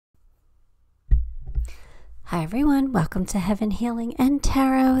Hi everyone, welcome to Heaven Healing and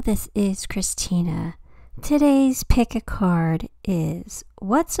Tarot. This is Christina. Today's pick a card is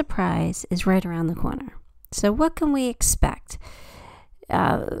what surprise is right around the corner. So what can we expect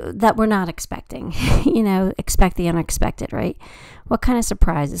that we're not expecting? Expect the unexpected, right? What kind of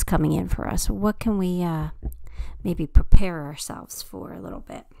surprise is coming in for us? What can we maybe prepare ourselves for a little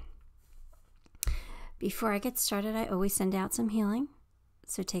bit? Before I get started, I always send out some healing.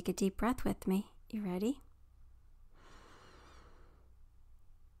 So take a deep breath with me. You ready?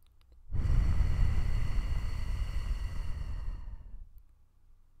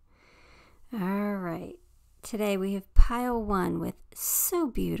 All right, today we have pile 1 with so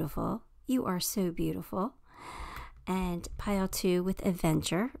beautiful, you are so beautiful, and pile 2 with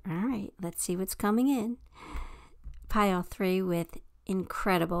adventure. All right, let's see what's coming in. Pile 3 with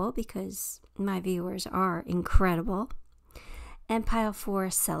incredible, because my viewers are incredible, and pile 4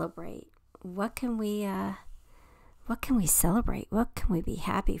 celebrate. What can we celebrate? What can we be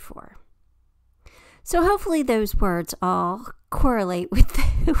happy for? So hopefully those words all correlate with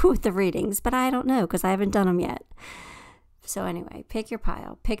the readings, but I don't know because I haven't done them yet. So anyway, pick your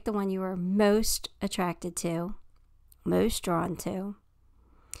pile. Pick the one you are most attracted to, most drawn to,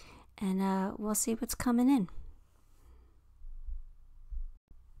 and we'll see what's coming in.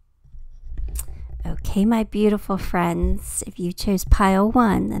 Okay, my beautiful friends, if you chose pile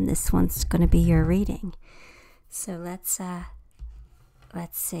 1, then this one's going to be your reading. So let's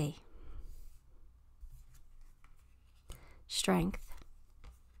see. Strength,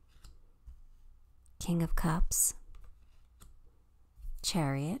 King of Cups,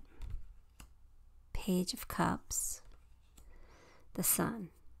 Chariot, Page of Cups, the Sun.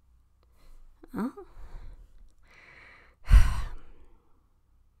 Oh.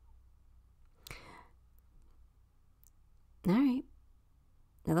 All right.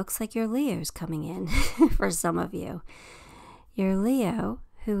 It looks like your Leo's coming in for some of you. Your Leo,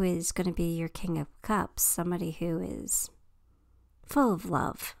 who is going to be your King of Cups, somebody who is full of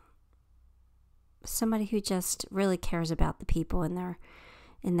love, somebody who just really cares about the people in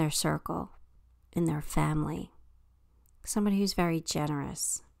their circle, in their family, somebody who's very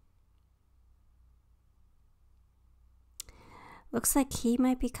generous. Looks like he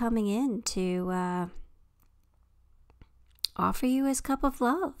might be coming in to offer you his cup of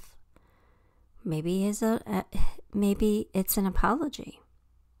love. Maybe maybe it's an apology.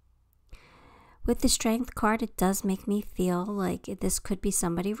 With the Strength card, it does make me feel like this could be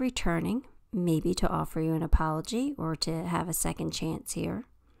somebody returning, maybe to offer you an apology or to have a second chance here.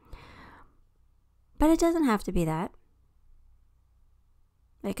 But it doesn't have to be that.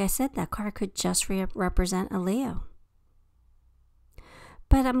 Like I said, that card could just represent a Leo.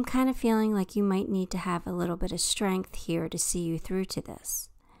 But I'm kind of feeling like you might need to have a little bit of strength here to see you through to this.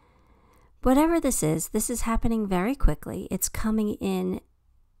 Whatever this is happening very quickly. It's coming in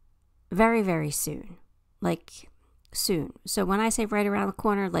very, very soon. Like soon. So when I say right around the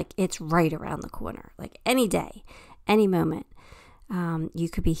corner, like it's right around the corner. Like any day, any moment, you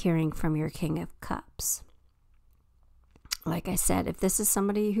could be hearing from your King of Cups. Like I said, if this is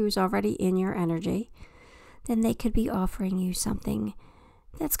somebody who's already in your energy, then they could be offering you something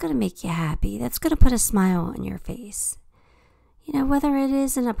that's going to make you happy. That's going to put a smile on your face. Whether it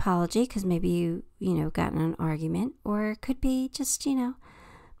is an apology, because maybe you got in an argument, or it could be just,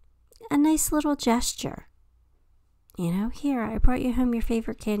 a nice little gesture. Here, I brought you home your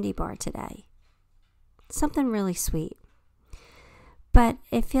favorite candy bar today. Something really sweet. But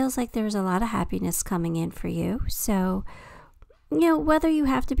it feels like there's a lot of happiness coming in for you. So, whether you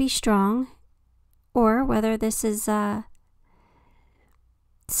have to be strong or whether this is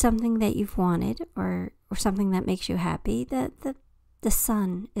something that you've wanted or something that makes you happy, the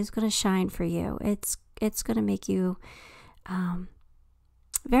sun is going to shine for you. It's going to make you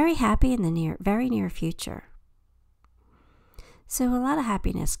very happy in the very near future. So a lot of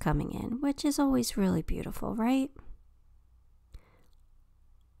happiness coming in, which is always really beautiful, right?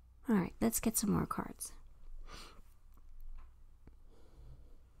 All right, let's get some more cards.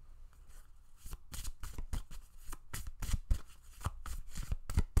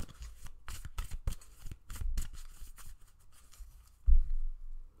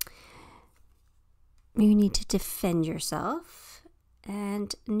 You need to defend yourself,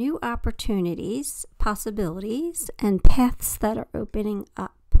 and new opportunities, possibilities, and paths that are opening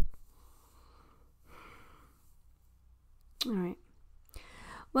up. All right.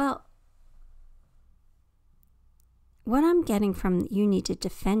 Well, what I'm getting from you need to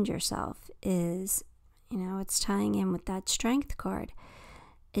defend yourself is, it's tying in with that Strength card.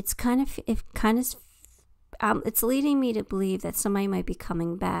 It's it's leading me to believe that somebody might be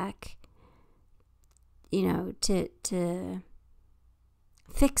coming back to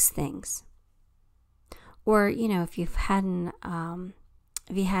fix things. Or, if you had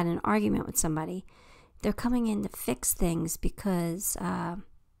an argument with somebody, they're coming in to fix things because,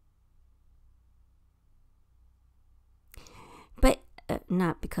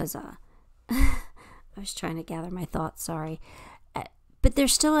 not because, I was trying to gather my thoughts, sorry. But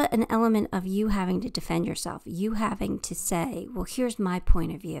there's still an element of you having to defend yourself. You having to say, well, here's my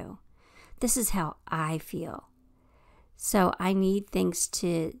point of view. This is how I feel. So I need things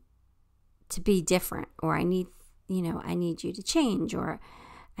to be different, or I need you to change, or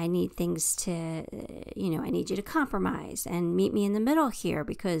I need things to, I need you to compromise and meet me in the middle here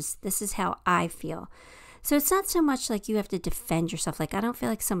because this is how I feel. So it's not so much like you have to defend yourself. Like, I don't feel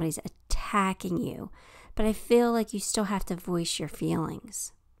like somebody's attacking you, but I feel like you still have to voice your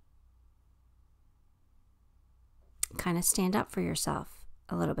feelings. Kind of stand up for yourself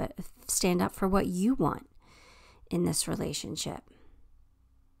a little bit. Stand up for what you want in this relationship.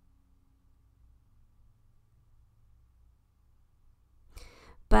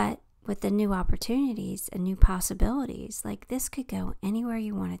 But with the new opportunities and new possibilities, like, this could go anywhere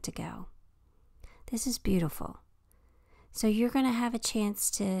you want it to go. This is beautiful. So you're going to have a chance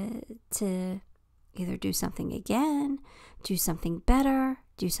to either do something again, do something better,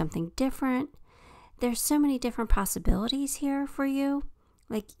 do something different. There's so many different possibilities here for you.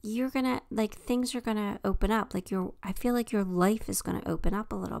 Like, things are going to open up. I feel like your life is going to open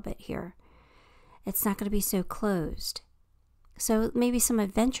up a little bit here. It's not going to be so closed. So maybe some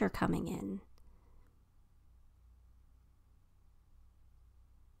adventure coming in.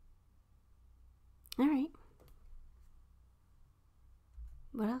 All right.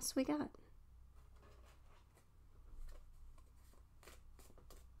 What else we got?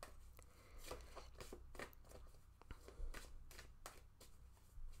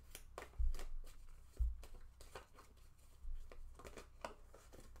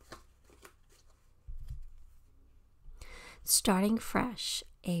 Starting fresh,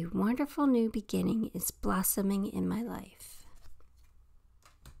 a wonderful new beginning is blossoming in my life.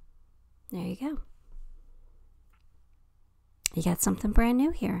 There you go. You got something brand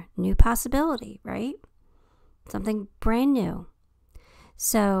new here. New possibility, right? Something brand new.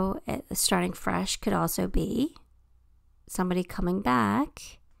 So starting fresh could also be somebody coming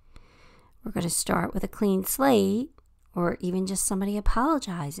back. We're going to start with a clean slate, or even just somebody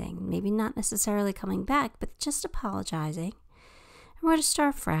apologizing. Maybe not necessarily coming back, but just apologizing. And we're going to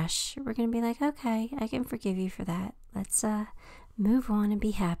start fresh. We're going to be like, okay, I can forgive you for that. Let's move on and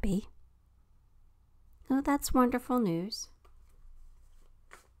be happy. Oh, that's wonderful news.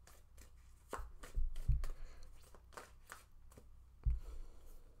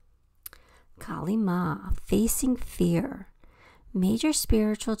 𝗨𝗧, facing fear. Major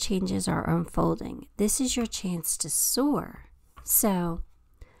spiritual changes are unfolding. This is your chance to soar. So,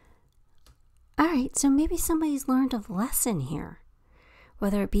 all right, so maybe somebody's learned a lesson here,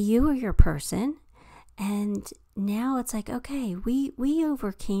 whether it be you or your person. And now it's like, okay, we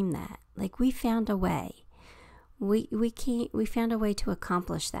overcame that. Like, we found a way. We found a way to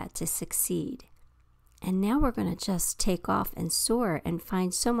accomplish that, to succeed. And now we're going to just take off and soar and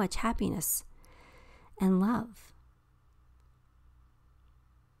find so much happiness and love.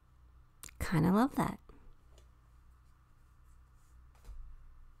 Kind of love that.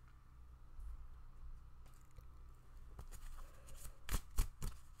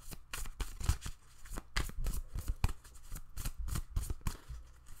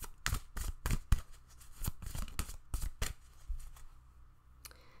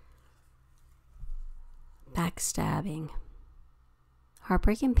 Backstabbing.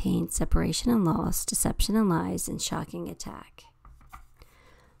 Heartbreak and pain, separation and loss, deception and lies, and shocking attack.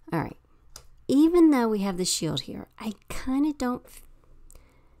 All right. Even though we have the shield here, I kind of don't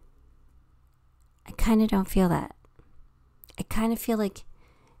feel that. I kind of feel like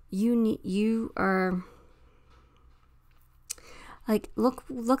you are like, look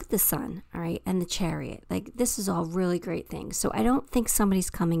at the sun, all right, and the chariot. Like, this is all really great things. So I don't think somebody's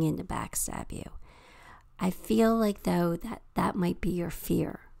coming in to backstab you. I feel like, though, that might be your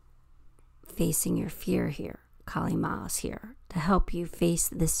fear, facing your fear here. 𝗨𝗧 here to help you face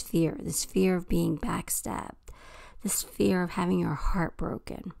this fear of being backstabbed, this fear of having your heart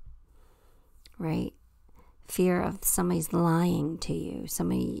broken, right? Fear of somebody's lying to you.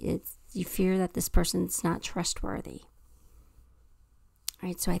 You fear that this person's not trustworthy,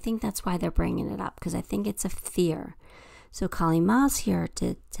 right? So I think that's why they're bringing it up, because I think it's a fear. So 𝗨𝗧's here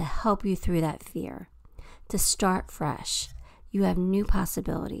to help you through that fear, to start fresh. You have new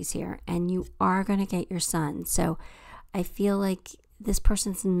possibilities here, and you are going to get your son. So I feel like this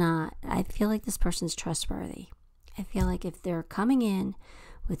person's not, I feel like this person's trustworthy. I feel like if they're coming in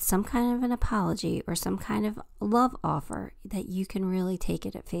with some kind of an apology or some kind of love offer, that you can really take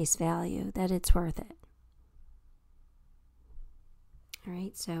it at face value, that it's worth it. All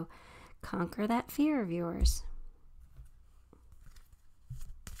right, so conquer that fear of yours.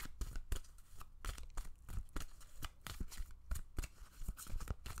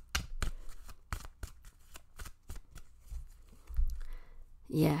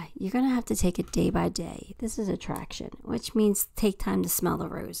 Yeah, you're going to have to take it day by day. This is attraction, which means take time to smell the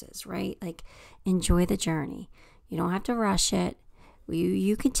roses, right? Like, enjoy the journey. You don't have to rush it.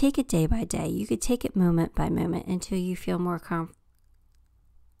 You can take it day by day. You could take it moment by moment until you feel more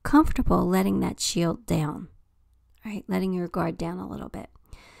comfortable letting that shield down, right? Letting your guard down a little bit.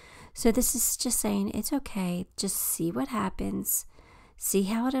 So this is just saying it's okay. Just see what happens. See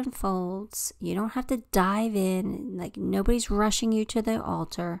how it unfolds. You don't have to dive in. Like, nobody's rushing you to the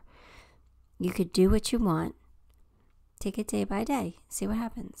altar. You could do what you want. Take it day by day. See what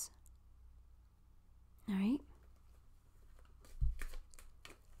happens. All right?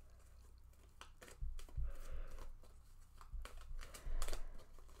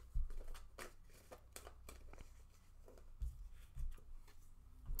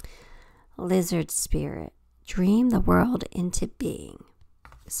 Lizard spirit. Dream the world into being.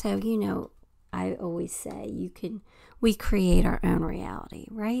 So, you know, I always say we create our own reality,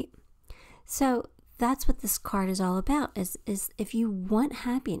 right? So that's what this card is all about, is if you want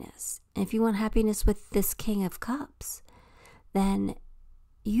happiness, and if you want happiness with this King of Cups, then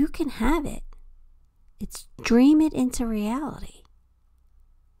you can have it. It's dream it into reality.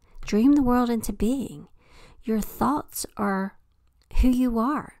 Dream the world into being. Your thoughts are who you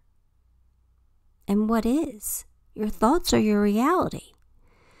are and what is. Your thoughts are your reality.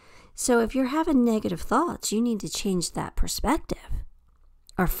 So if you're having negative thoughts, you need to change that perspective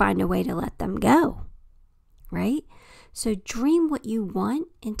or find a way to let them go, right? So dream what you want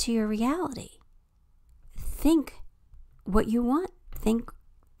into your reality. Think what you want. Think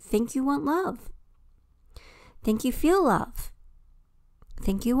you want love. Think you feel love.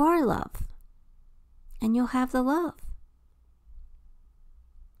 Think you are love. And you'll have the love,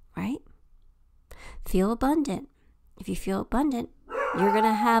 right? Feel abundant. If you feel abundant, you're going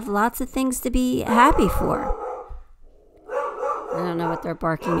to have lots of things to be happy for. I don't know what they're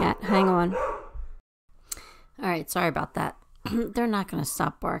barking at. Hang on. All right, sorry about that. They're not going to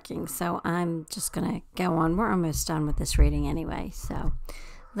stop barking, so I'm just going to go on. We're almost done with this reading anyway, so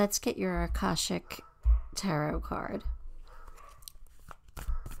let's get your Akashic Tarot card.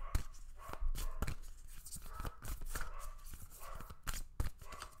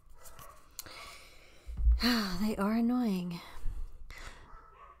 They are annoying.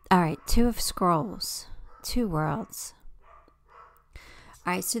 All right, Two of Scrolls, Two Worlds.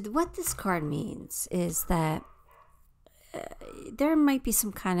 All right, so what this card means is that there might be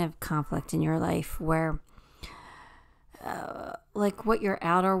some kind of conflict in your life where like what your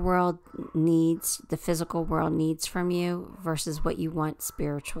outer world needs, the physical world needs from you versus what you want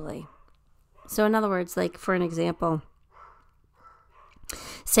spiritually. So in other words, like for an example,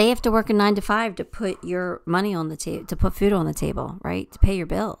 say you have to work a 9 to 5 to put your money on the table, to put food on the table, right? To pay your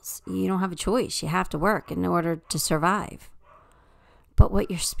bills. You don't have a choice. You have to work in order to survive. But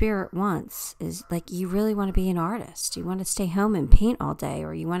what your spirit wants is, like, you really want to be an artist. You want to stay home and paint all day,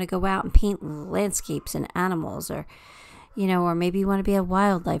 or you want to go out and paint landscapes and animals, or, you know, or maybe you want to be a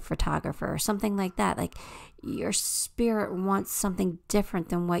wildlife photographer or something like that. Like, your spirit wants something different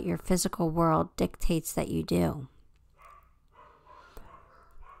than what your physical world dictates that you do.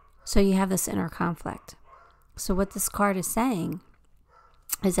 So you have this inner conflict. So what this card is saying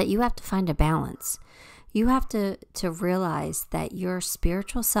is that you have to find a balance. You have to realize that your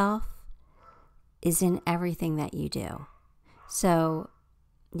spiritual self is in everything that you do. So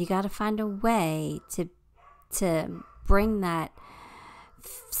you got to find a way to bring that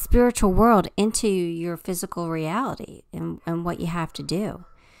spiritual world into your physical reality and what you have to do.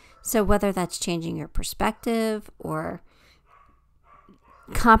 So whether that's changing your perspective or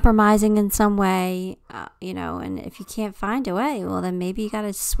compromising in some way, you know, and if you can't find a way, well, then maybe you got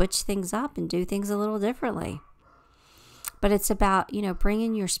to switch things up and do things a little differently. But it's about, you know,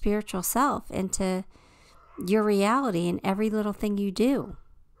 bringing your spiritual self into your reality in every little thing you do,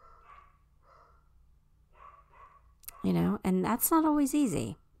 you know, and that's not always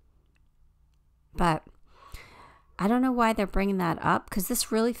easy. But I don't know why they're bringing that up, because this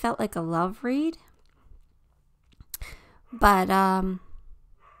really felt like a love read. But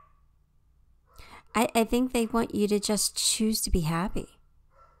I think they want you to just choose to be happy.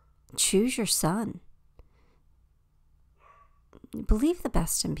 Choose your sun. Believe the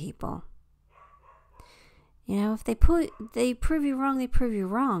best in people. You know, if they prove you wrong, they prove you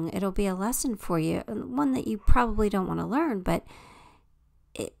wrong. It'll be a lesson for you, one that you probably don't want to learn, but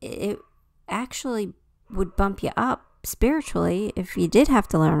it actually would bump you up spiritually if you did have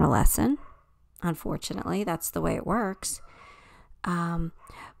to learn a lesson. Unfortunately, that's the way it works.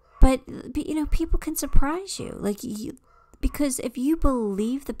 But you know, people can surprise you. Because if you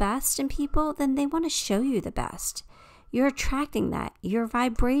believe the best in people, then they want to show you the best. You're attracting that. You're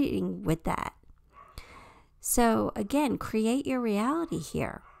vibrating with that. So again, create your reality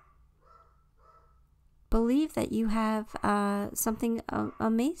here. Believe that you have something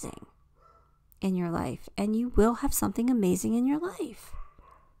amazing in your life, and you will have something amazing in your life.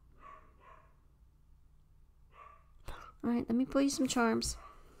 All right, let me pull you some charms.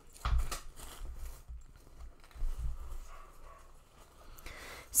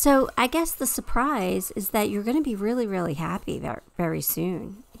 So I guess the surprise is that you're going to be really, really happy very, very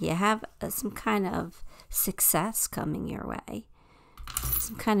soon. You have some kind of success coming your way,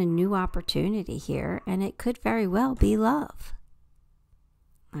 some kind of new opportunity here, and it could very well be love.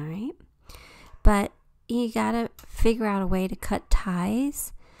 All right, but you got to figure out a way to cut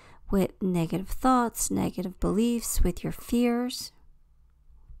ties with negative thoughts, negative beliefs, with your fears.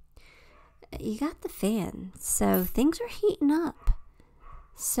 You got the fan, so things are heating up.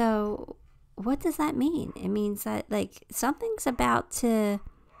 So what does that mean? It means that something's about to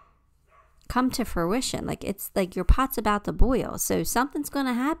come to fruition. It's like your pot's about to boil. So something's going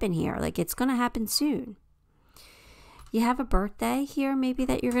to happen here. It's going to happen soon. You have a birthday here, maybe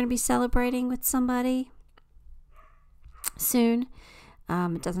that you're going to be celebrating with somebody soon.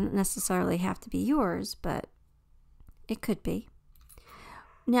 It doesn't necessarily have to be yours, but it could be.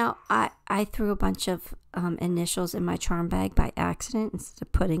 Now, I threw a bunch of initials in my charm bag by accident instead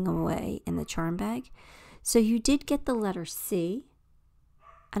of putting them away in the charm bag. So you did get the letter C.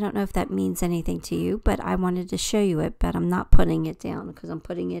 I don't know if that means anything to you, but I wanted to show you it, but I'm not putting it down because I'm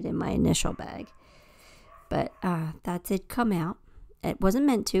putting it in my initial bag. But that did come out. It wasn't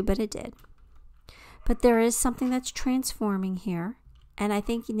meant to, but it did. But there is something that's transforming here. And I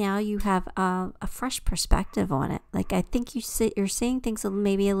think now you have a fresh perspective on it. I think you're seeing things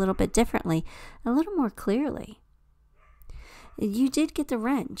maybe a little bit differently, a little more clearly. You did get the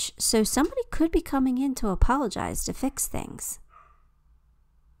wrench, so somebody could be coming in to apologize to fix things.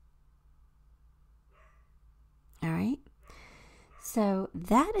 All right. So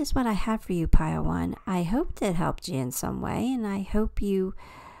that is what I have for you, Pile 1. I hope that helped you in some way, and I hope you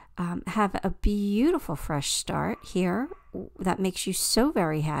have a beautiful fresh start here that makes you so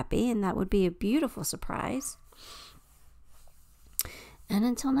very happy, and that would be a beautiful surprise. And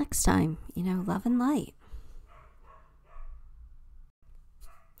until next time, love and light.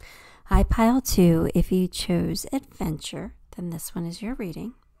 Hi, Pile 2. If you chose adventure, then this one is your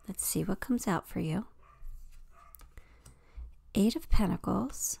reading. Let's see what comes out for you. 8 of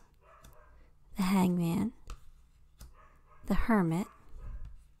Pentacles, the Hangman, the Hermit,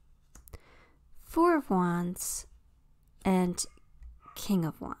 4 of Wands, and King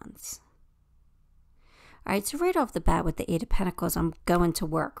of Wands. All right, so right off the bat with the 8 of Pentacles, I'm going to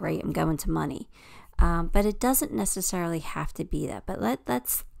work, right? I'm going to money. But it doesn't necessarily have to be that. But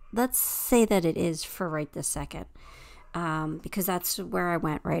let's say that it is for right this second, because that's where I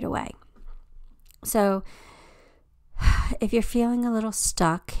went right away. So if you're feeling a little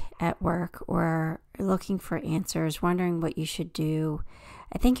stuck at work or looking for answers, wondering what you should do,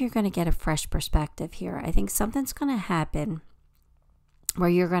 I think you're going to get a fresh perspective here. I think something's going to happen where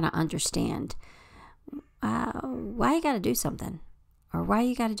you're going to understand why you got to do something, or why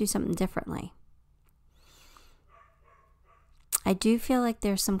you got to do something differently. I do feel like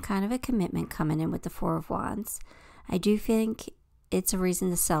there's some kind of a commitment coming in with the 4 of Wands. I do think it's a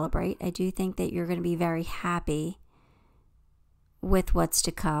reason to celebrate. I do think that you're going to be very happy with what's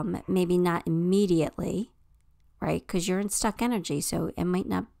to come. Maybe not immediately, right? Because you're in stuck energy, so it might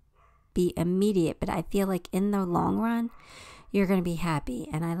not be immediate, but I feel like in the long run, you're going to be happy.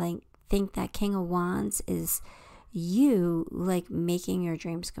 And I think that King of Wands is you making your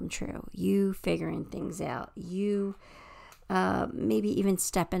dreams come true. You figuring things out. You maybe even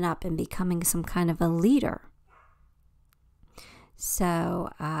stepping up and becoming some kind of a leader. So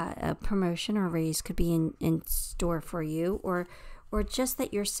a promotion or raise could be in store for you, or just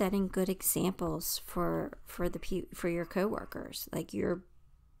that you're setting good examples for your coworkers. Your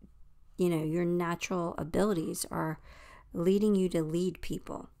natural abilities are leading you to lead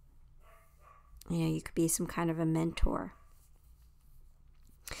people. You could be some kind of a mentor.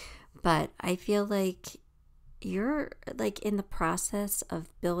 But I feel like you're in the process of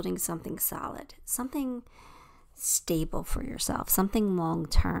building something solid, something stable for yourself, something long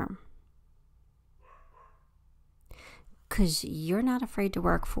term. Because you're not afraid to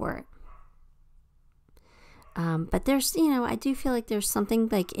work for it. But there's, I do feel like there's something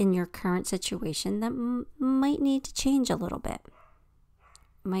like in your current situation that might need to change a little bit.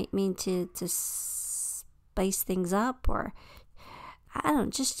 Might mean to spice things up, or I don't know,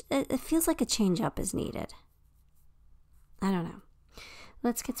 just it feels like a change up is needed. I don't know.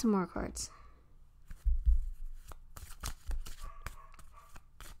 Let's get some more cards.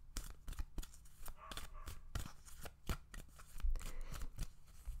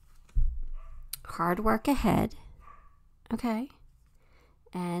 Hard work ahead. Okay.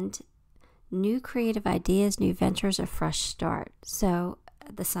 And new creative ideas, new ventures, a fresh start. So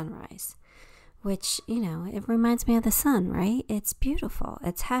the sunrise, which, it reminds me of the sun, right? It's beautiful.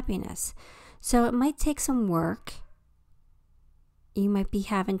 It's happiness. So it might take some work. You might be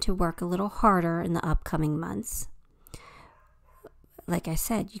having to work a little harder in the upcoming months. Like I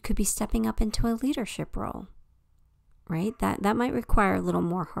said, you could be stepping up into a leadership role, right? That might require a little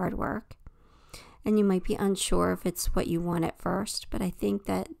more hard work. And you might be unsure if it's what you want at first, but I think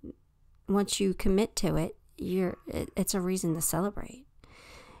that once you commit to it, it's a reason to celebrate.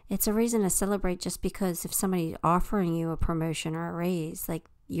 It's a reason to celebrate just because if somebody's offering you a promotion or a raise, like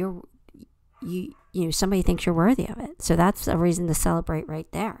somebody thinks you're worthy of it. So that's a reason to celebrate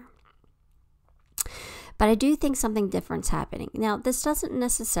right there. But I do think something different's happening. Now, this doesn't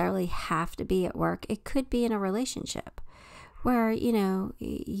necessarily have to be at work. It could be in a relationship where,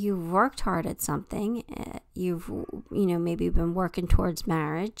 you've worked hard at something. You've, maybe been working towards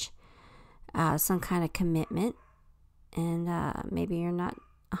marriage, some kind of commitment. And maybe you're not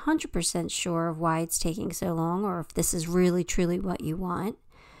 100% sure of why it's taking so long, or if this is really, truly what you want.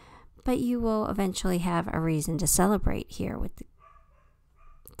 But you will eventually have a reason to celebrate here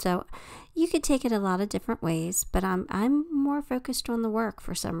so you could take it a lot of different ways, but I'm more focused on the work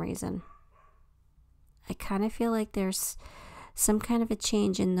for some reason. I kind of feel like there's some kind of a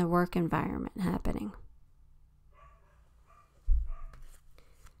change in the work environment happening.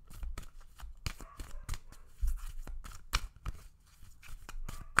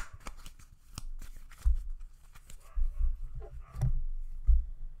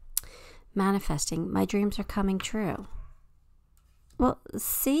 Manifesting, my dreams are coming true. Well,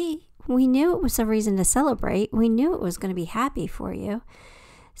 see, we knew it was a reason to celebrate. We knew it was going to be happy for you.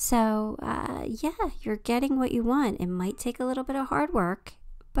 So, you're getting what you want. It might take a little bit of hard work,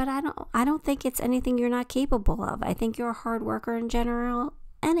 but I don't think it's anything you're not capable of. I think you're a hard worker in general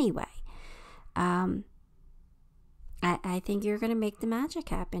anyway. I think you're going to make the magic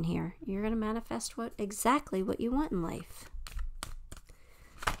happen here. You're going to manifest exactly what you want in life.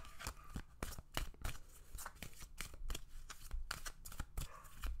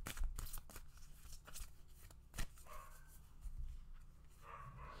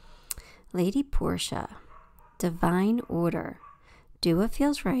 Lady Portia, divine order. Do what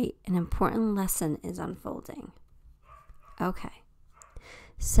feels right. An important lesson is unfolding. Okay.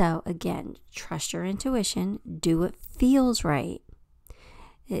 So again, trust your intuition. Do what feels right.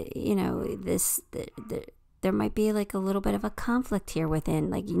 There might be like a little bit of a conflict here within,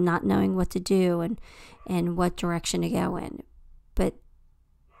 like not knowing what to do and what direction to go in. But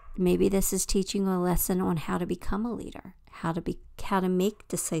maybe this is teaching you a lesson on how to become a leader, how to make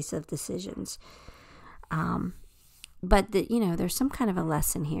decisive decisions. But there's some kind of a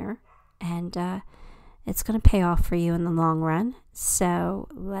lesson here, and it's going to pay off for you in the long run. So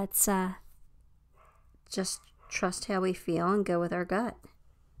let's just trust how we feel and go with our gut.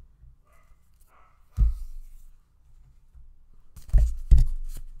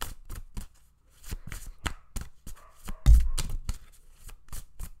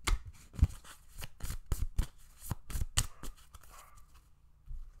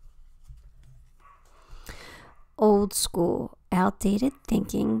 Old school, outdated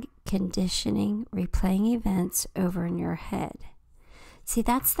thinking, conditioning, replaying events over in your head. See,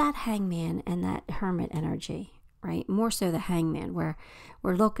 that's that hangman and that hermit energy, right? More so the hangman, where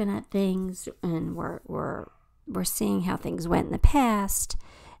we're looking at things and we're seeing how things went in the past,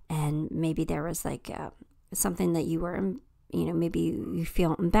 and maybe there was like something that you were, maybe you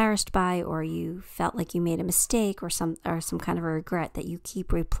feel embarrassed by, or you felt like you made a mistake, or some kind of a regret that you keep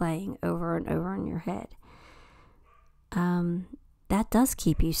replaying over and over in your head. That does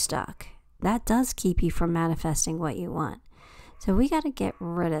keep you stuck. That does keep you from manifesting what you want. So we got to get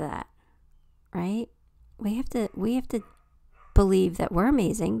rid of that, right? We have to believe that we're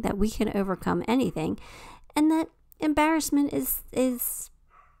amazing, that we can overcome anything, and that embarrassment is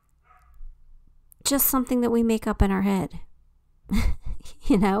just something that we make up in our head.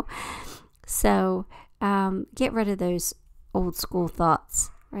 So get rid of those old school thoughts,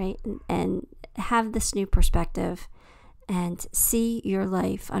 right? And have this new perspective and see your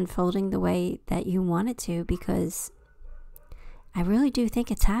life unfolding the way that you want it to, because I really do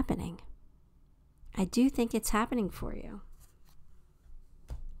think it's happening. I do think it's happening for you.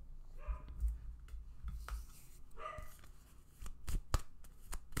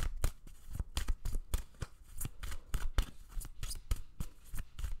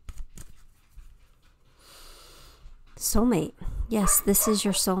 Soulmate. Yes, this is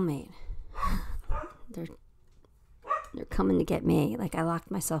your soulmate. They're coming to get me. Like, I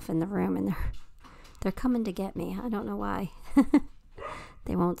locked myself in the room and they're coming to get me. I don't know why.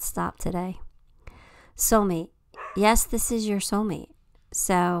 They won't stop today. Soulmate. Yes, this is your soulmate.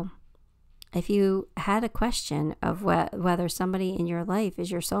 So if you had a question of whether somebody in your life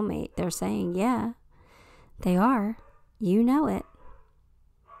is your soulmate, they're saying, yeah, they are. You know it.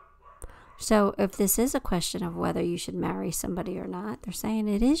 So if this is a question of whether you should marry somebody or not, they're saying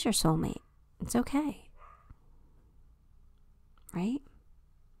it is your soulmate. It's okay. Right?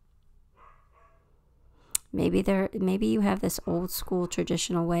 Maybe you have this old school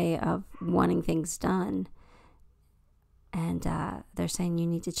traditional way of wanting things done, and they're saying you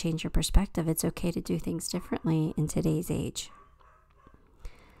need to change your perspective. It's okay to do things differently in today's age.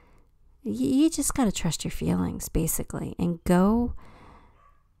 You just got to trust your feelings, basically, and go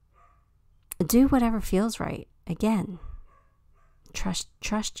do whatever feels right. Again,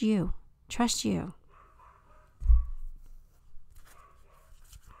 trust you. Trust you.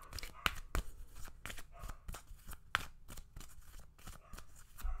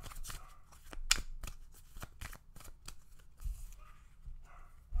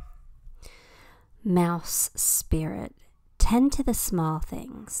 Mouse spirit. Tend to the small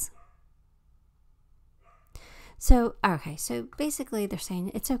things. So basically they're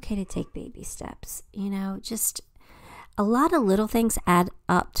saying it's okay to take baby steps. Just a lot of little things add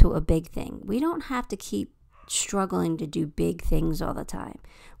up to a big thing. We don't have to keep struggling to do big things all the time.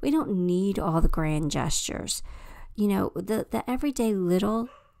 We don't need all the grand gestures. The everyday little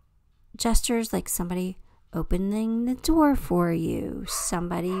gestures, like somebody opening the door for you,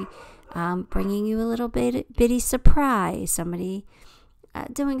 somebody bringing you a little bitty surprise, somebody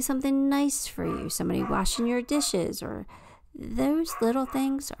doing something nice for you, somebody washing your dishes, or those little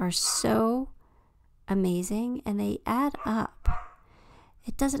things are so amazing and they add up.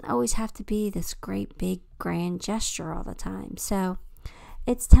 It doesn't always have to be this great big grand gesture all the time. So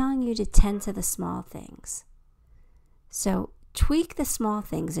it's telling you to tend to the small things. So tweak the small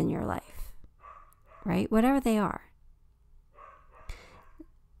things in your life, right? Whatever they are.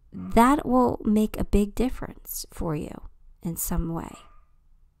 That will make a big difference for you in some way.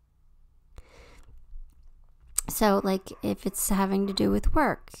 So, like, if it's having to do with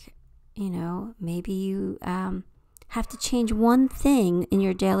work, maybe you have to change one thing in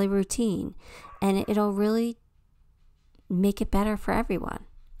your daily routine, and it'll really make it better for everyone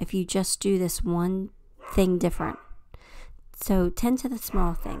if you just do this one thing different. So, tend to the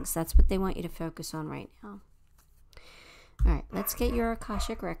small things. That's what they want you to focus on right now. All right, let's get your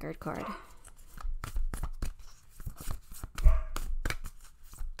Akashic Record card.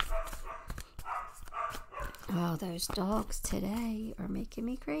 Oh, those dogs today are making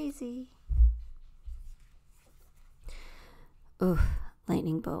me crazy. Ooh,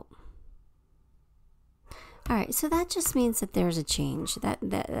 lightning bolt. All right, so that just means that there's a change,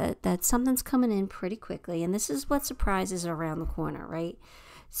 that something's coming in pretty quickly, and this is what surprises around the corner, right?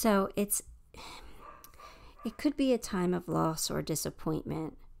 So it could be a time of loss or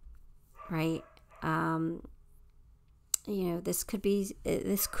disappointment, right? This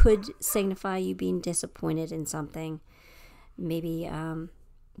could signify you being disappointed in something. Maybe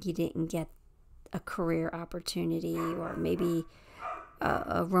you didn't get a career opportunity, or maybe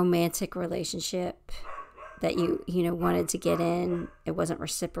a romantic relationship that you wanted to get in. It wasn't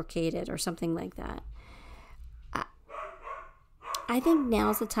reciprocated or something like that. I think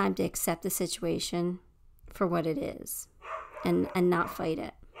now's the time to accept the situation for what it is and not fight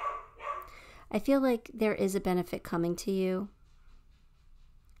it. I feel like there is a benefit coming to you,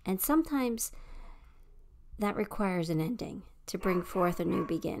 and sometimes that requires an ending to bring forth a new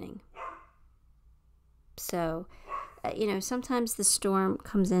beginning. So, sometimes the storm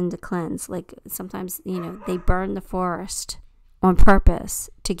comes in to cleanse. Like sometimes, they burn the forest on purpose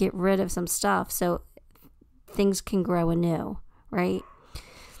to get rid of some stuff so things can grow anew, right?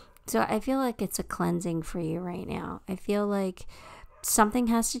 So I feel like it's a cleansing for you right now. I feel like something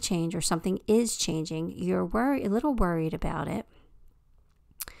has to change, or something is changing. You're a little worried about it,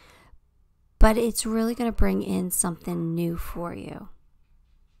 but it's really going to bring in something new for you.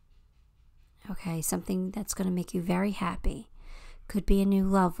 Okay, something that's going to make you very happy. Could be a new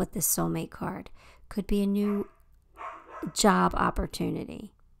love with this soulmate card. Could be a new job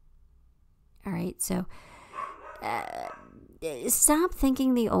opportunity. All right, so stop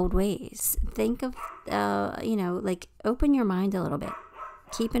thinking the old ways. Think of, like open your mind a little bit.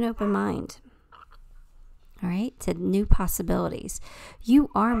 Keep an open mind. All right, to new possibilities. You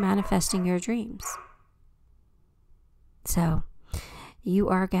are manifesting your dreams. So you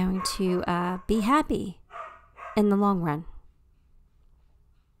are going to be happy in the long run.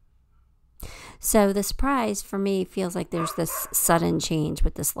 So the surprise for me feels like there's this sudden change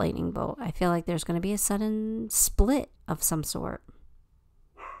with this lightning bolt. I feel like there's going to be a sudden split of some sort.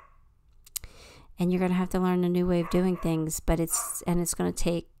 And you're going to have to learn a new way of doing things, but it's going to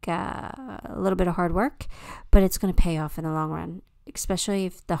take a little bit of hard work, but it's going to pay off in the long run, especially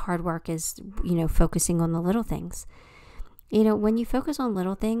if the hard work is, focusing on the little things. When you focus on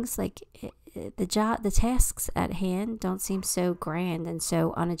little things, like the tasks at hand don't seem so grand and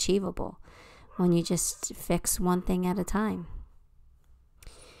so unachievable when you just fix one thing at a time.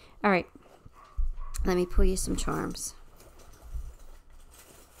 All right, let me pull you some charms.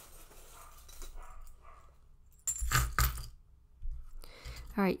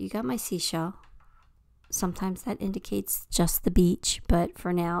 All right, you got my seashell. Sometimes that indicates just the beach, but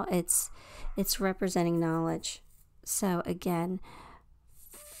for now it's representing knowledge. So again,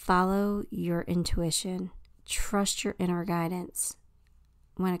 follow your intuition. Trust your inner guidance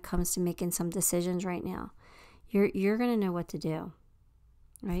when it comes to making some decisions right now. You're going to know what to do,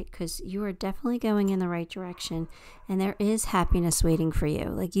 right? Because you are definitely going in the right direction, and there is happiness waiting for you.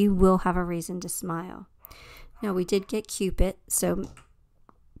 Like, you will have a reason to smile. Now, we did get Cupid, so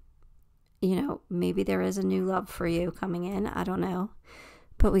maybe there is a new love for you coming in. I don't know.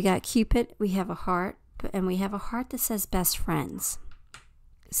 But we got Cupid, we have a heart, and we have a heart that says best friends.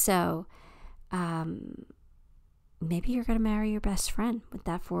 So, maybe you're going to marry your best friend with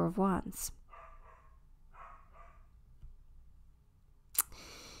that Four of Wands.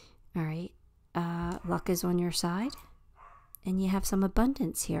 All right. Luck is on your side. And you have some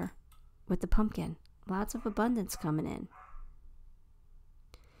abundance here with the pumpkin. Lots of abundance coming in.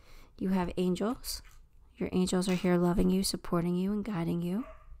 You have angels. Your angels are here loving you, supporting you, and guiding you.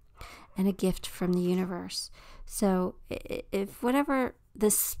 And a gift from the universe. So if whatever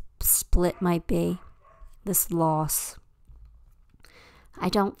this split might be, this loss, I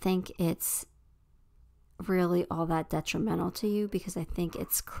don't think it's really all that detrimental to you, because I think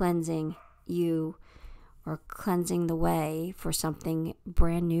it's cleansing you or cleansing the way for something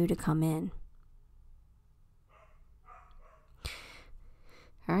brand new to come in.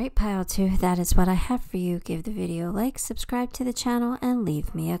 All right, pile 2, that is what I have for you. Give the video a like, subscribe to the channel, and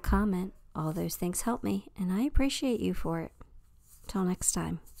leave me a comment. All those things help me, and I appreciate you for it. Till next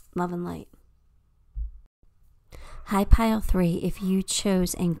time, love and light. Hi, pile 3. If you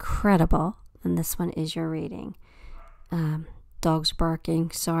chose incredible, then this one is your reading. Dogs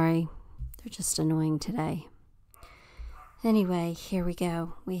barking. Sorry, they're just annoying today. Anyway, here we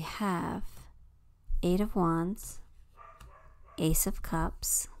go. We have 8 of Wands, Ace of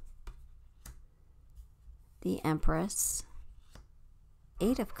Cups, the Empress,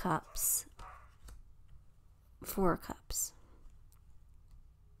 8 of Cups, 4 of Cups.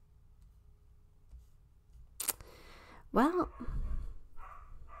 Well,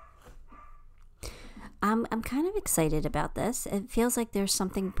 I'm kind of excited about this. It feels like there's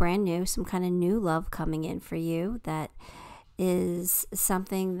something brand new, some kind of new love coming in for you that is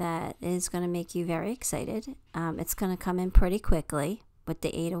something that is going to make you very excited. It's going to come in pretty quickly with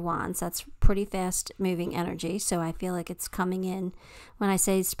the 8 of Wands. That's pretty fast moving energy. So I feel like it's coming in. When I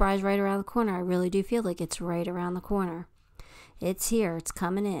say surprise right around the corner, I really do feel like it's right around the corner. It's here. It's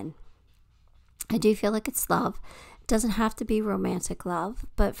coming in. I do feel like it's love. It doesn't have to be romantic love,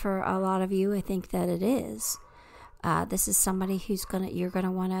 but for a lot of you, I think that it is. This is somebody who's you're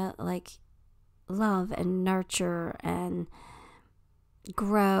gonna want to like love and nurture and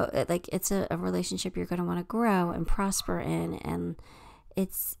grow. Like, it's a relationship you're gonna want to grow and prosper in, and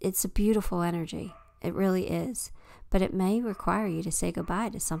it's a beautiful energy. It really is. But it may require you to say goodbye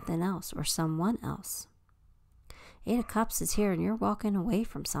to something else or someone else. 8 of Cups is here, and you're walking away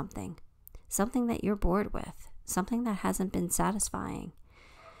from something that you're bored with, something that hasn't been satisfying.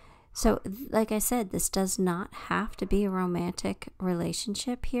 So, like I said, this does not have to be a romantic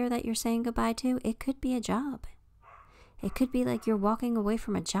relationship here that you're saying goodbye to. It could be a job. It could be like you're walking away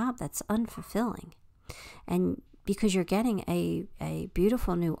from a job that's unfulfilling, and because you're getting a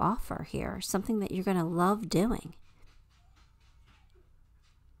beautiful new offer here, something that you're going to love doing.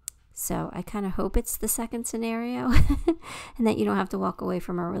 So I kind of hope it's the second scenario and that you don't have to walk away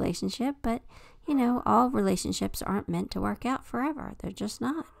from a relationship. But, you know, all relationships aren't meant to work out forever. They're just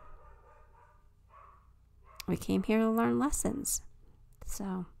not. We came here to learn lessons.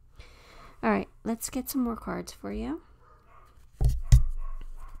 So, all right, let's get some more cards for you.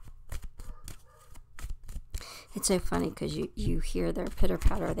 It's so funny because you hear their pitter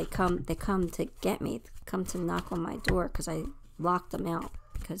patter. They come to get me, come to knock on my door because I locked them out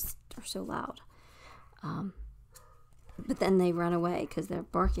because they're so loud. But then they run away because they're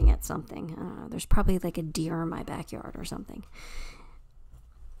barking at something. I don't know. There's probably like a deer in my backyard or something.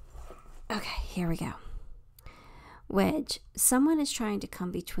 Okay, here we go. Wedge. Someone is trying to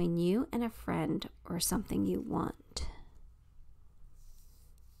come between you and a friend or something you want.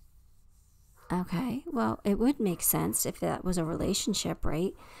 Okay, well, it would make sense if that was a relationship,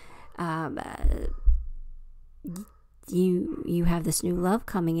 right? You have this new love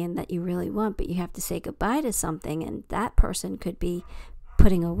coming in that you really want, but you have to say goodbye to something, and that person could be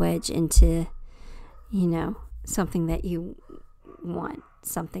putting a wedge into, you know, something that you want,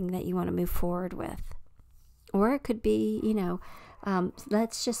 something that you want to move forward with. Or it could be, you know,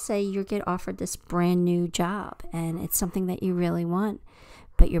 let's just say you get offered this brand new job, and it's something that you really want.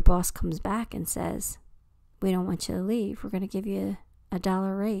 But your boss comes back and says, we don't want you to leave. We're going to give you a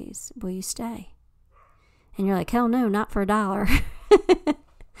 $1 raise. Will you stay? And you're like, hell no, not for $1.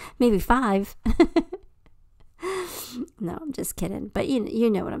 Maybe $5. No, I'm just kidding. But you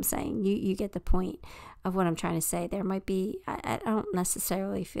know what I'm saying. You get the point of what I'm trying to say. There might be, I don't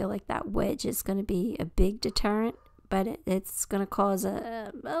necessarily feel like that wedge is going to be a big deterrent, but it's going to cause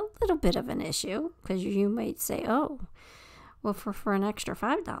a little bit of an issue because you might say, oh, well, for an extra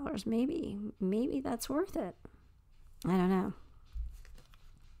 $5, maybe that's worth it. I don't know.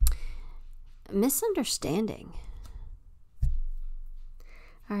 Misunderstanding.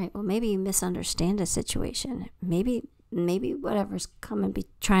 All right, well, maybe you misunderstand a situation. Maybe whatever's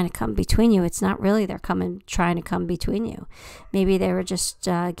trying to come between you, it's not really they're trying to come between you. Maybe they were just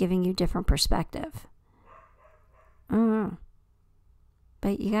giving you different perspective. I don't know.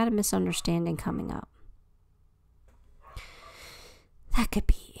 But you got a misunderstanding coming up. That could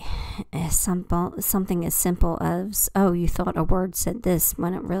be something as simple as, oh, you thought a word said this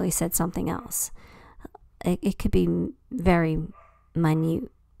when it really said something else. It could be very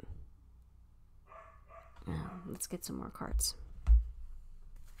minute. Let's get some more cards.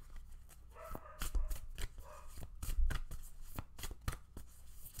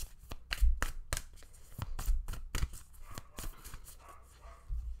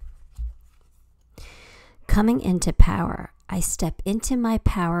 Coming into power. I step into my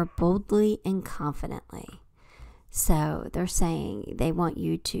power boldly and confidently. So they're saying they want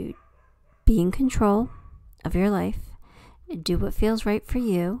you to be in control of your life, do what feels right for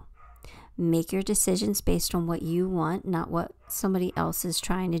you, make your decisions based on what you want, not what somebody else is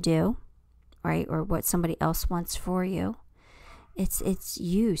trying to do, right? Or what somebody else wants for you. It's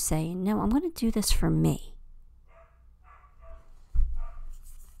you saying, no, I'm going to do this for me.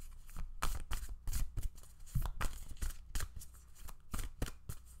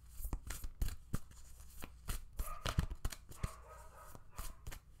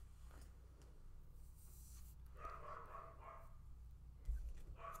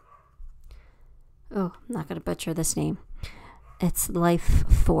 Oh, I'm not going to butcher this name. It's life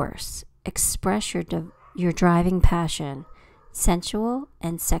force. Express your driving passion. Sensual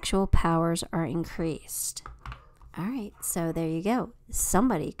and sexual powers are increased. All right, so there you go.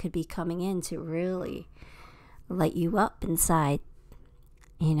 Somebody could be coming in to really light you up inside,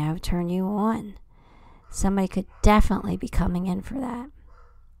 you know, turn you on. Somebody could definitely be coming in for that.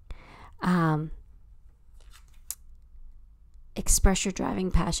 Express your driving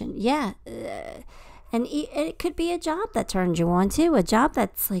passion. Yeah. And it could be a job that turns you on too. A job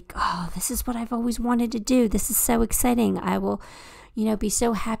that's like, oh, this is what I've always wanted to do. This is so exciting. I will, you know, be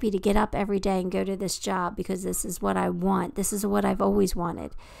so happy to get up every day and go to this job because this is what I want. This is what I've always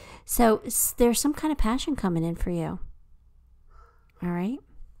wanted. So there's some kind of passion coming in for you. All right.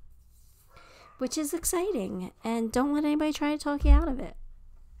 Which is exciting. And don't let anybody try to talk you out of it.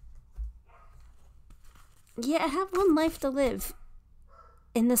 Yeah, have one life to live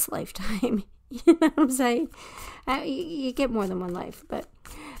in this lifetime. You know what I'm saying? You get more than one life, but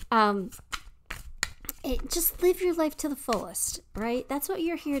just live your life to the fullest, right? That's what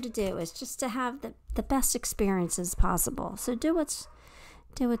you're here to do, is just to have the best experiences possible. So do what's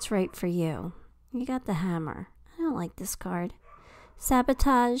right for you. You got the Hammer. I don't like this card.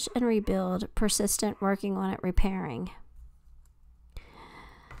 Sabotage and rebuild. Persistent, working on it, repairing.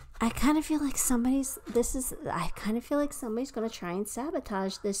 I kind of feel like somebody's going to try and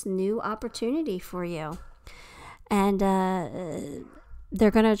sabotage this new opportunity for you. And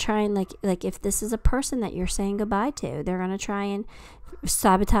they're going to try and like if this is a person that you're saying goodbye to, they're going to try and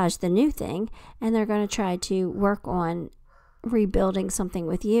sabotage the new thing, and they're going to try to work on rebuilding something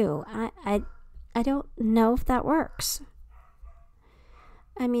with you. I don't know if that works.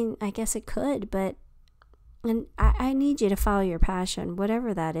 I mean, I guess it could, but and I need you to follow your passion,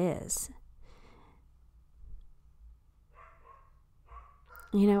 whatever that is.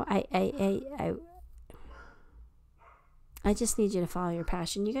 You know, I just need you to follow your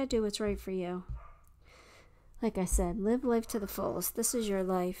passion. You got to do what's right for you. Like I said, live life to the fullest. This is your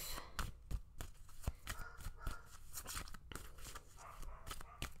life.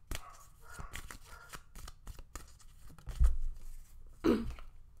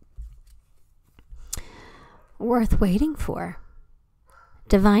 Worth waiting for.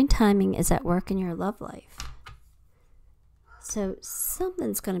 Divine timing is at work in your love life. So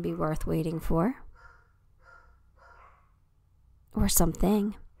something's going to be worth waiting for. Or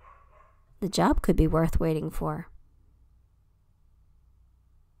something. The job could be worth waiting for.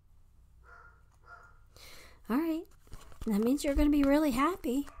 All right. That means you're going to be really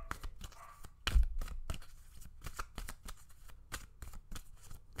happy.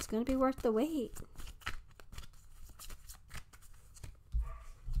 It's going to be worth the wait.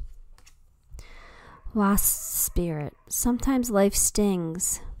 Wasp spirit. Sometimes life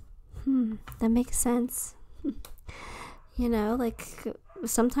stings. That makes sense. You know, like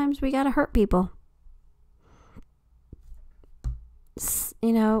sometimes we gotta hurt people.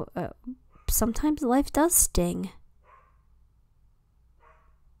 You know, sometimes life does sting.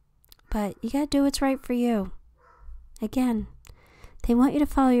 But you gotta do what's right for you. Again, they want you to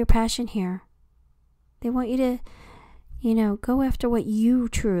follow your passion here. They want you to, you know, go after what you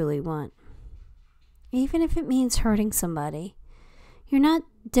truly want. Even if it means hurting somebody. You're not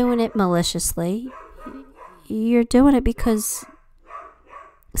doing it maliciously. You're doing it because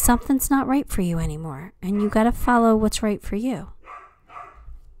something's not right for you anymore. And you got to follow what's right for you.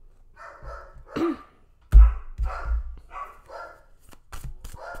 All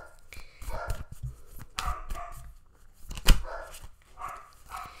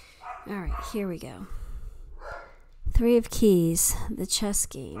right, here we go. 3 of Keys, the chess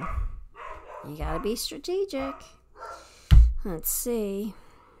game. You gotta be strategic. Let's see.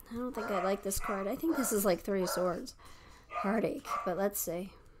 I don't think I like this card. I think this is like 3 of Swords. Heartache, but let's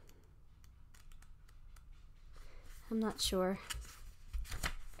see. I'm not sure.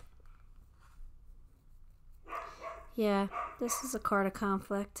 Yeah, this is a card of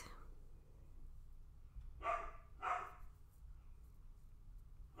conflict.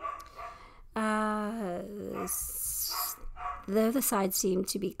 Though the sides seem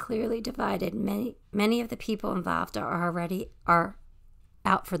to be clearly divided, many of the people involved are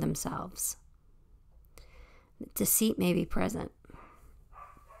out for themselves. Deceit may be present.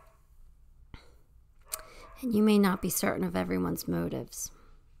 And you may not be certain of everyone's motives.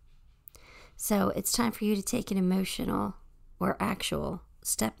 So it's time for you to take an emotional or actual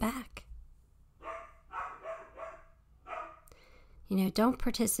step back. You know, don't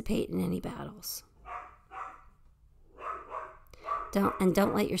participate in any battles.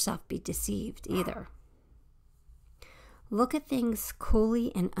 Don't let yourself be deceived either. Look at things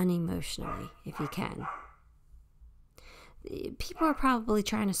coolly and unemotionally if you can. People are probably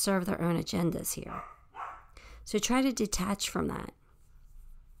trying to serve their own agendas here. So try to detach from that.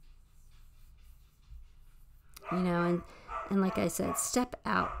 You know, and like I said, step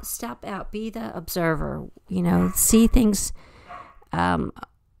out, be the observer, you know, see things,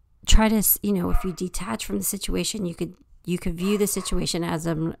 try to, you know, if you detach from the situation, you could view the situation as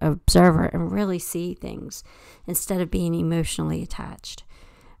an observer and really see things instead of being emotionally attached.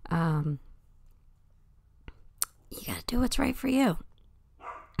 You got to do what's right for you.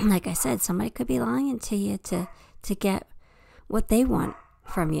 Like I said, somebody could be lying to you to get what they want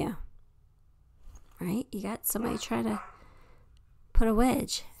from you. Right? You got somebody trying to put a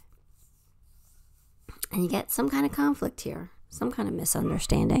wedge. And you get some kind of conflict here. Some kind of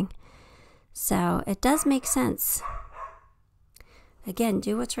misunderstanding. So it does make sense. Again,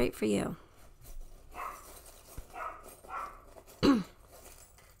 do what's right for you. All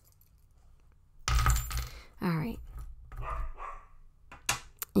right.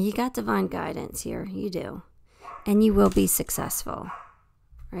 You got divine guidance here. You do. And you will be successful.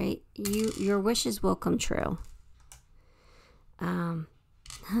 Right? Your wishes will come true. You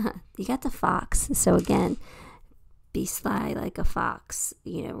got the fox. So again, be sly like a fox.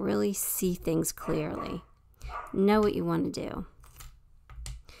 You know, really see things clearly. Know what you want to do.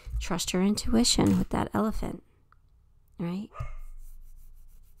 Trust your intuition with that elephant, right?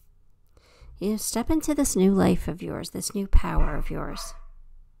 You know, step into this new life of yours, this new power of yours.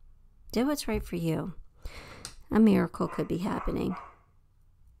 Do what's right for you. A miracle could be happening.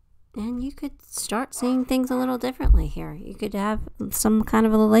 And you could start seeing things a little differently here. You could have some kind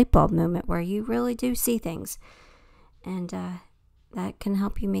of a light bulb moment where you really do see things. And that can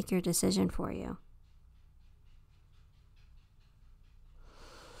help you make your decision for you.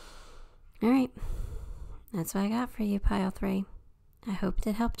 All right. That's what I got for you, Pile 3. I hope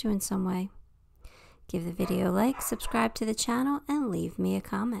it helped you in some way. Give the video a like, subscribe to the channel, and leave me a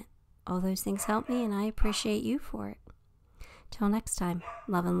comment. All those things help me, and I appreciate you for it. Till next time,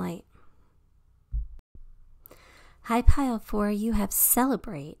 love and light. Hi, Pile 4. You have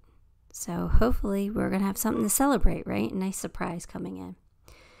celebrate. So hopefully we're going to have something to celebrate, right? A nice surprise coming in.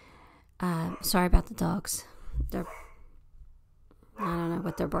 Sorry about the dogs. I don't know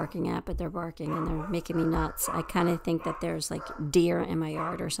what they're barking at, but they're barking and they're making me nuts. I kind of think that there's like deer in my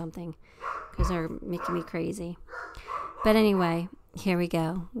yard or something because they're making me crazy. But anyway, here we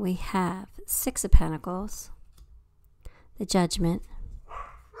go. We have 6 of Pentacles, the Judgment,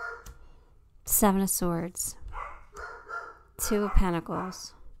 7 of Swords, 2 of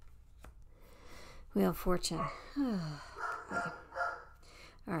Pentacles, Wheel of Fortune. Okay.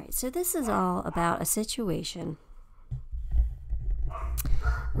 All right, so this is all about a situation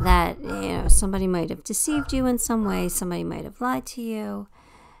that, you know, somebody might have deceived you in some way, somebody might have lied to you,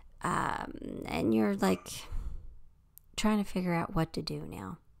 and you're like trying to figure out what to do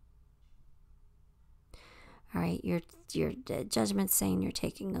now. All right, your Judgment's saying you're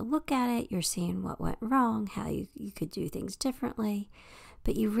taking a look at it, you're seeing what went wrong, how you could do things differently,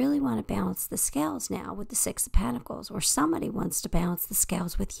 but you really want to balance the scales now with the 6 of Pentacles, or somebody wants to balance the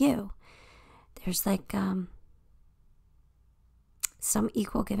scales with you. There's like some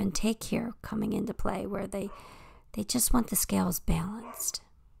equal give and take here coming into play where they just want the scales balanced.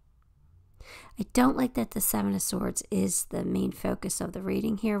 I don't like that the 7 of Swords is the main focus of the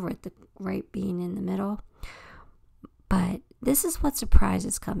reading here, with the right being in the middle. But this is what surprise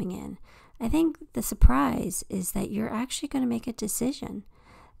is coming in. I think the surprise is that you're actually going to make a decision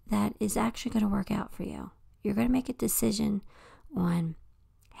that is actually going to work out for you. You're going to make a decision on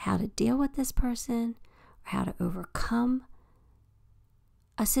how to deal with this person, or how to overcome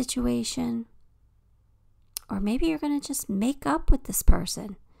a situation, or maybe you're going to just make up with this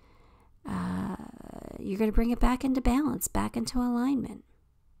person. You're going to bring it back into balance, back into alignment.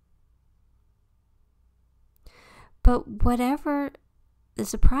 But whatever the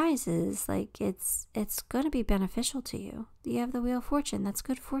surprise is, like it's going to be beneficial to you. You have the Wheel of Fortune. That's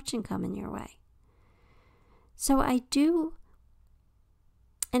good fortune coming your way. So I do,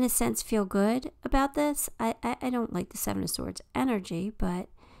 in a sense, feel good about this. I don't like the 7 of Swords energy, but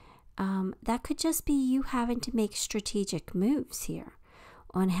that could just be you having to make strategic moves here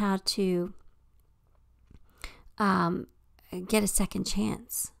on how to get a second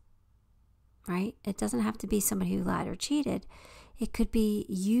chance, right? It doesn't have to be somebody who lied or cheated. It could be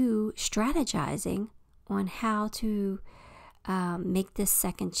you strategizing on how to make this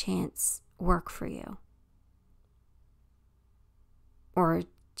second chance work for you. Or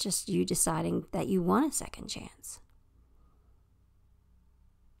just you deciding that you want a second chance.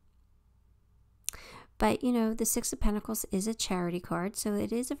 But, you know, the 6 of Pentacles is a charity card, so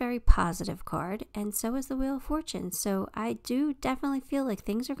it is a very positive card, and so is the Wheel of Fortune. So I do definitely feel like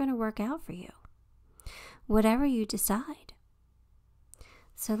things are going to work out for you, whatever you decide.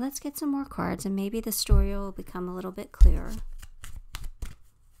 So let's get some more cards, and maybe the story will become a little bit clearer.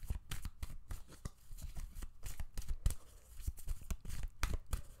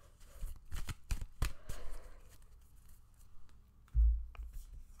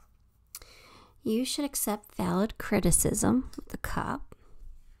 You should accept valid criticism with the Cup,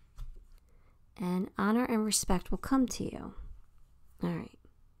 and honor and respect will come to you. All right.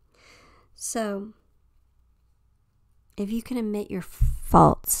 So, if you can admit your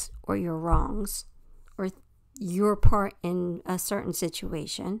faults or your wrongs or your part in a certain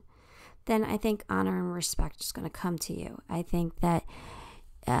situation, then I think honor and respect is going to come to you. I think that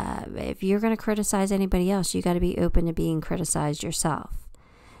if you're going to criticize anybody else, you got to be open to being criticized yourself.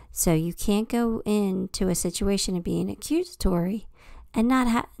 So you can't go into a situation of being accusatory and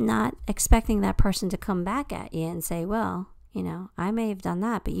not expecting that person to come back at you and say, well, you know, I may have done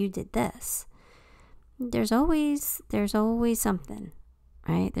that, but you did this. There's always something,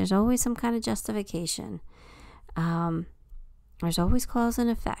 right? There's always some kind of justification. There's always cause and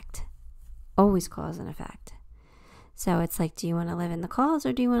effect. Always cause and effect. So it's like, do you want to live in the cause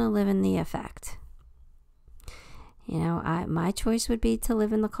or do you want to live in the effect? You know, my choice would be to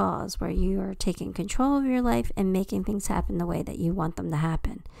live in the cause, where you are taking control of your life and making things happen the way that you want them to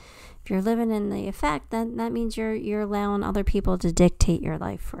happen. If you're living in the effect, then that means you're allowing other people to dictate your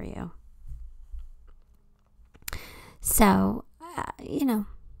life for you. So, you know,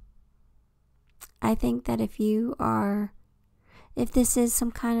 I think that if this is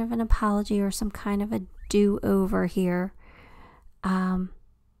some kind of an apology or some kind of a do-over here,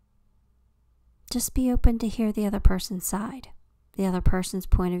 just be open to hear the other person's side, the other person's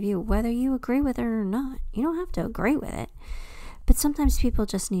point of view, whether you agree with it or not. You don't have to agree with it, but sometimes people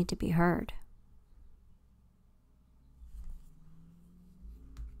just need to be heard.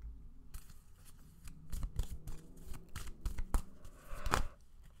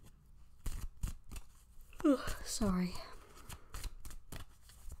 Sorry.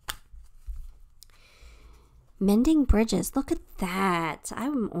 Mending bridges. Look at that.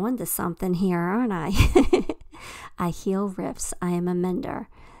 I'm on to something here, aren't I? I heal rifts. I am a mender.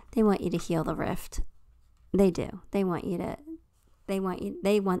 They want you to heal the rift. They do. They want you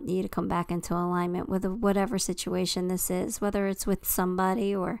to come back into alignment with whatever situation this is, whether it's with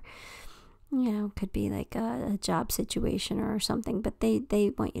somebody or, you know, could be like a job situation or something, but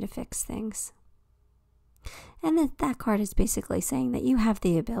they want you to fix things. And that card is basically saying that you have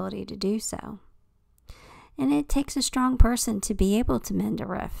the ability to do so. And it takes a strong person to be able to mend a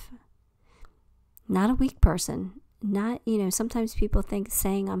rift. Not a weak person. Not, you know, sometimes people think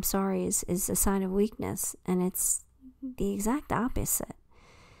saying I'm sorry is a sign of weakness. And it's the exact opposite.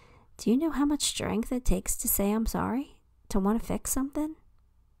 Do you know how much strength it takes to say I'm sorry? To want to fix something?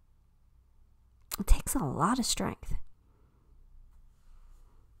 It takes a lot of strength.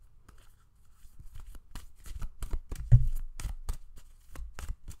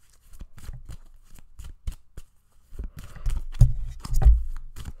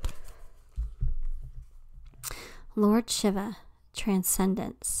 Lord Shiva,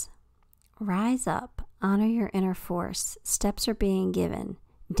 transcendence. Rise up, honor your inner force. Steps are being given.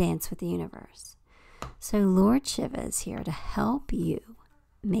 Dance with the universe. So Lord Shiva is here to help you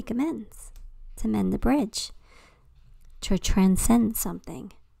make amends, to mend the bridge, to transcend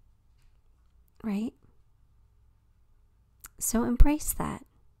something, right? So embrace that.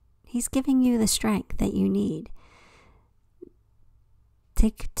 He's giving you the strength that you need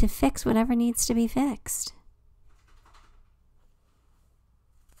to fix whatever needs to be fixed.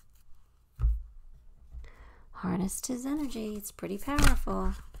 Harnessed his energy. It's pretty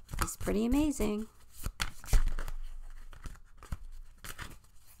powerful. It's pretty amazing.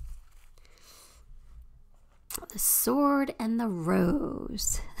 The sword and the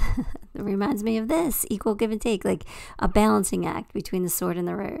rose. That reminds me of this. Equal give and take. Like a balancing act between the sword and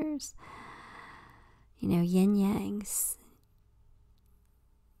the rose. You know, yin yangs.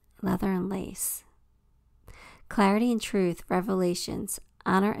 Leather and lace. Clarity and truth. Revelations.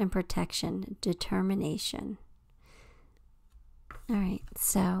 Honor and protection. Determination. All right,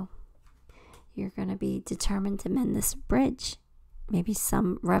 so you're going to be determined to mend this bridge. Maybe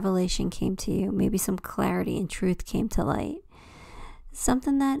some revelation came to you. Maybe some clarity and truth came to light.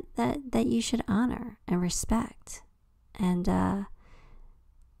 Something that you should honor and respect. And, yeah.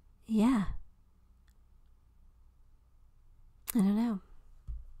 I don't know.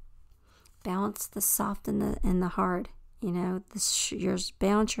 Balance the soft and the hard. You know,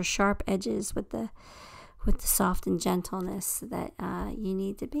 balance your sharp edges with the soft and gentleness that you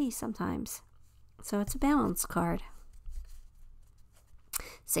need to be sometimes. So it's a balance card.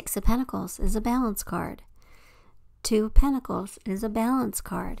 Six of Pentacles is a balance card. Two of Pentacles is a balance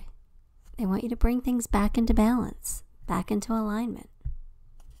card. They want you to bring things back into balance, back into alignment.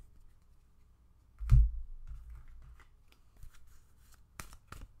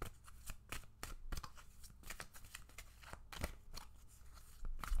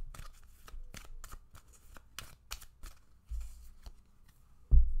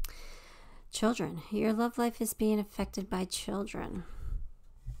 Children. Your love life is being affected by children.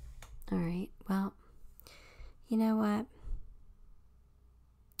 All right. Well, you know what?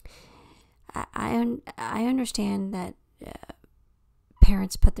 I understand that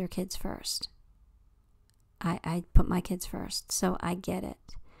parents put their kids first. I put my kids first, so I get it.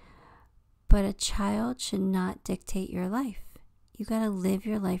 But a child should not dictate your life. You got to live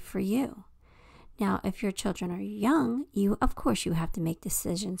your life for you. Now, if your children are young, of course you have to make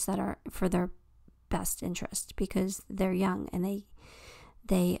decisions that are for their best interest because they're young and they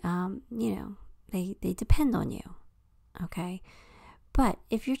depend on you. Okay? But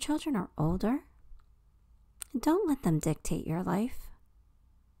if your children are older, don't let them dictate your life.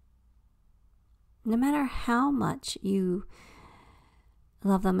 No matter how much you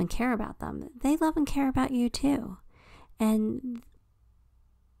love them and care about them, they love and care about you too.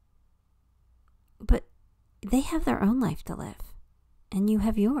 But they have their own life to live, and you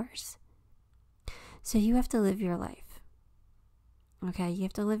have yours. So you have to live your life. Okay, you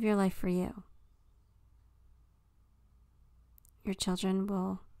have to live your life for you. Your children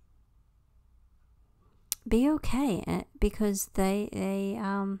will be okay because they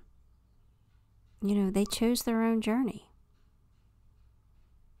chose their own journey.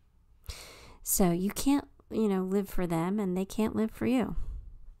 So you can't, live for them, and they can't live for you.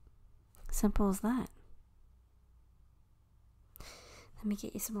 Simple as that. Let me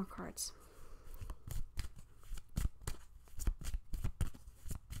get you some more cards.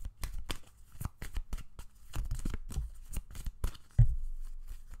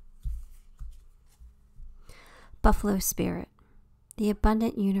 Buffalo Spirit. The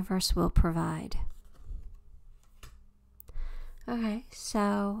abundant universe will provide. Okay,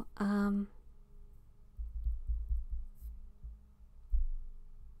 so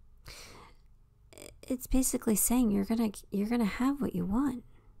it's basically saying you're gonna have what you want.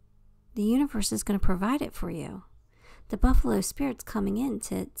 The universe is gonna provide it for you. The Buffalo Spirit's coming in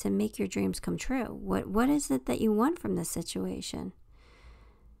to make your dreams come true. What is it that you want from this situation?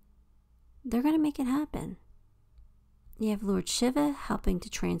 They're gonna make it happen. You have Lord Shiva helping to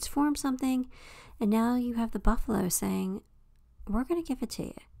transform something, and now you have the Buffalo saying, we're going to give it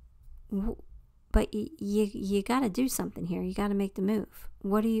to you. But you got to do something here. You got to make the move.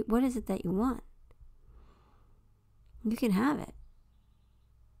 What is it that you want? You can have it.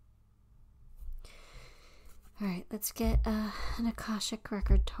 All right, let's get an Akashic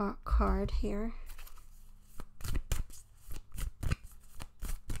Record card here.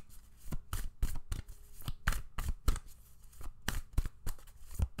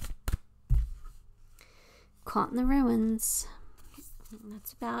 Caught in the ruins.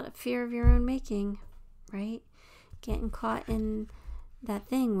 That's about a fear of your own making, right? Getting caught in that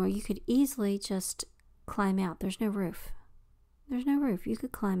thing where you could easily just climb out. There's no roof. There's no roof. You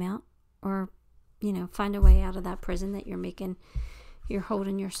could climb out, or, find a way out of that prison that you're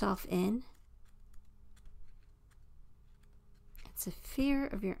holding yourself in. It's a fear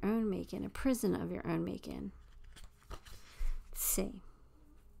of your own making, a prison of your own making. Let's see.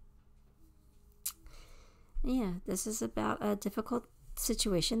 Yeah, this is about a difficult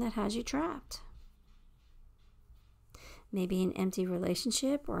situation that has you trapped. Maybe an empty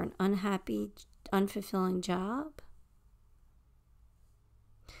relationship or an unhappy, unfulfilling job.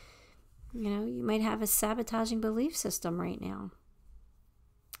 You might have a sabotaging belief system right now.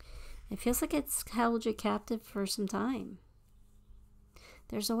 It feels like it's held you captive for some time.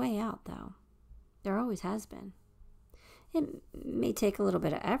 There's a way out, though. There always has been. It may take a little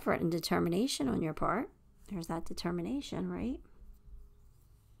bit of effort and determination on your part. There's that determination, right?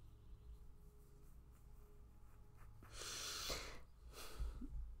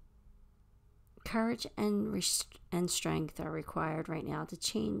 Courage and strength are required right now to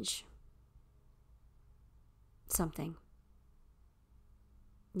change something.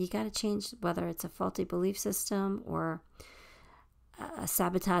 You got to change, whether it's a faulty belief system or a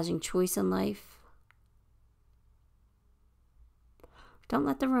sabotaging choice in life. Don't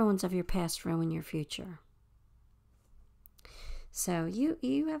let the ruins of your past ruin your future. So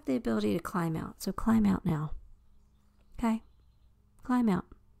you have the ability to climb out. So climb out now. Okay? Climb out.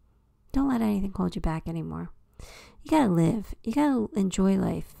 Don't let anything hold you back anymore. You got to live. You got to enjoy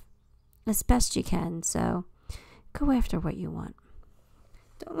life as best you can. So go after what you want.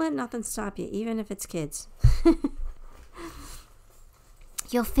 Don't let nothing stop you, even if it's kids.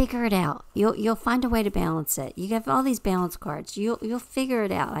 You'll figure it out. You'll find a way to balance it. You have all these balance cards. You'll figure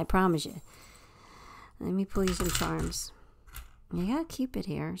it out. I promise you. Let me pull you some charms. You got Cupid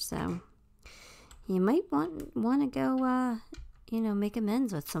here, so you might want to go, make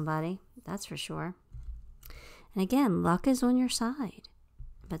amends with somebody. That's for sure. And again, luck is on your side,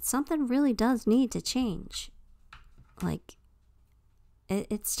 but something really does need to change. Like,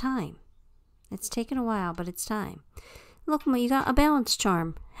 it's time. It's taken a while, but it's time. Look, you got a balance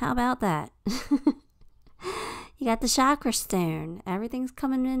charm. How about that? You got the chakra stone. Everything's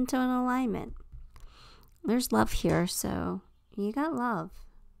coming into an alignment. There's love here, so you got love.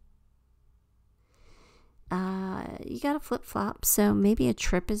 You got a flip-flop, so maybe a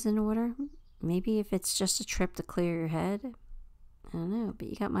trip is in order. Maybe if it's just a trip to clear your head. I don't know, but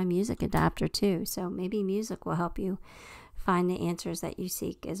you got my music adapter too, so maybe music will help you find the answers that you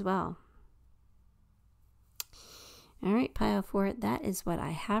seek as well. All right, Pile 4, that is what I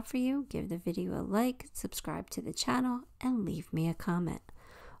have for you. Give the video a like, subscribe to the channel, and leave me a comment.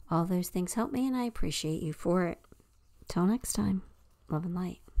 All those things help me, and I appreciate you for it. Till next time, love and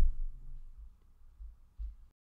light.